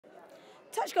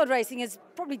Touch Gold Racing has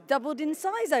probably doubled in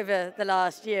size over the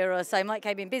last year or so. Mike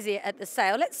Kaye been busy at the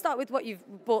sale. Let's start with what you've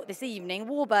bought this evening.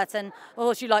 Warburton, a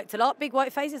horse you liked a lot. Big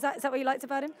white face, is that what you liked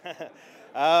about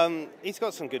him? He's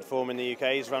got some good form in the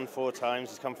UK. He's run 4 times.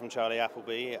 He's come from Charlie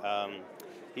Appleby.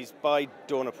 He's by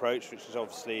Dawn Approach, which is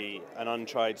obviously an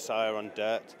untried sire on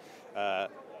dirt.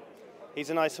 He's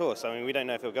a nice horse. I mean, we don't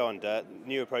know if he'll go on dirt.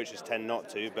 New approaches tend not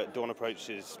to, but Dawn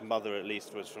Approach's mother, at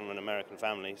least, was from an American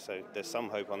family, so there's some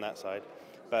hope on that side.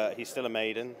 But he's still a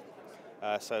maiden,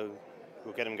 so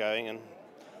we'll get him going, and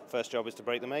first job is to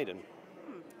break the maiden.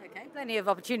 Okay, plenty of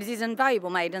opportunities and valuable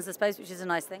maidens, I suppose, which is a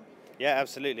nice thing. Yeah,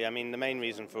 absolutely. I mean, the main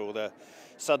reason for all the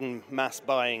sudden mass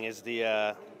buying is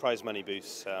the prize money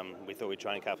boosts. We thought we'd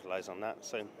try and capitalise on that.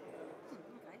 So, okay.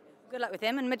 Good luck with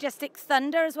him. And Majestic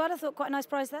Thunder as well. I thought quite a nice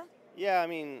prize there. Yeah, I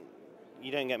mean,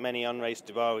 you don't get many unraced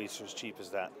Dubaris for as cheap as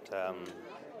that.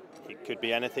 He could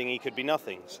be anything, he could be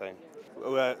nothing. So,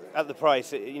 at the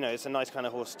price, it's a nice kind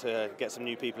of horse to get some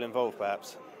new people involved,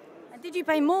 perhaps. And did you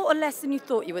pay more or less than you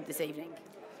thought you would this evening?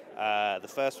 The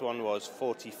first one was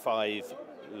 45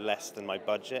 less than my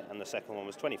budget, and the second one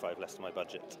was 25 less than my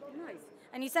budget. Nice.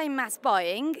 And you say mass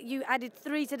buying. You added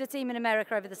 3 to the team in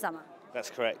America over the summer. That's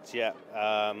correct. Yeah.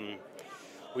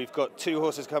 We've got 2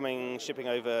 horses shipping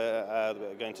over,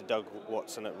 going to Doug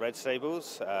Watson at Red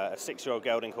Stables. A 6-year-old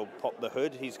gelding called Pop the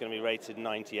Hood. He's going to be rated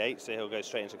 98, so he'll go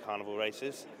straight into carnival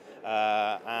races.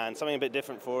 And something a bit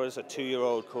different for us, a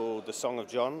 2-year-old called The Song of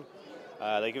John.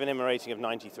 They're giving him a rating of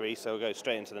 93, so he'll go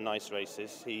straight into the nice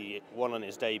races. He won on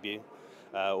his debut,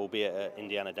 albeit at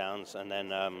Indiana Downs, and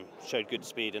then showed good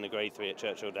speed in a Grade 3 at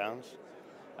Churchill Downs.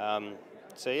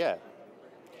 So yeah,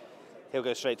 he'll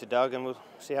go straight to Doug, and we'll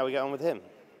see how we get on with him.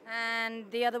 And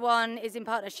the other one is in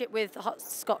partnership with Hot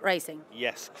Scott Racing.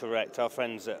 Yes, correct. Our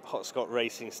friends at Hot Scott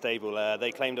Racing Stable,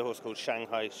 they claimed a horse called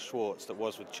Shanghai Schwartz that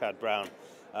was with Chad Brown.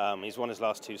 He's won his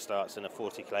last 2 starts in a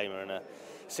 40 claimer and a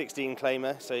 16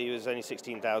 claimer, so he was only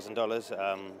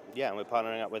 $16,000. Yeah, and we're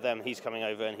partnering up with them. He's coming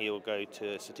over and he'll go to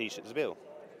Satish at Zabil.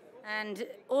 And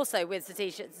also with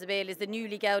Satish at Zabil is the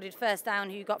newly gelded first down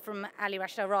who got from Ali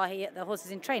Rashid Al Rahi at the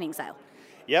Horses in Training sale.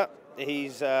 Yep,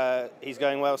 he's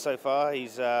going well so far.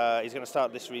 He's going to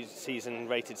start this season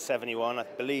rated 71. I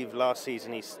believe last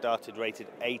season he started rated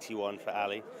 81 for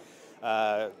Ali.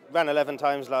 Ran 11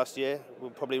 times last year.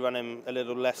 We'll probably run him a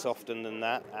little less often than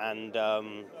that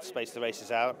and space the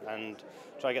races out and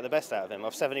try to get the best out of him.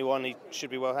 Off 71, he should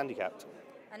be well handicapped.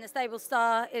 And the stable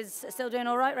star is still doing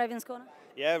all right, Ravens Corner?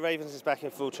 Yeah, Ravens is back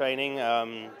in full training.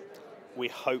 We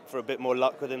hope for a bit more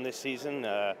luck with him this season.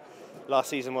 Last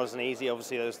season wasn't easy.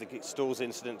 Obviously, there was the stalls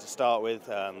incident to start with.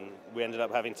 We ended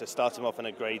up having to start him off in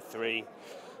a Grade 3,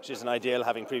 which isn't ideal,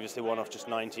 having previously won off just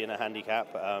 90 in a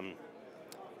handicap.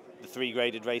 The 3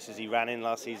 graded races he ran in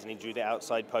last season, he drew the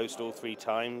outside post all 3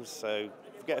 times. So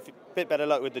if we get a bit better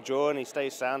luck with the draw and he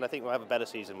stays sound, I think we'll have a better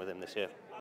season with him this year.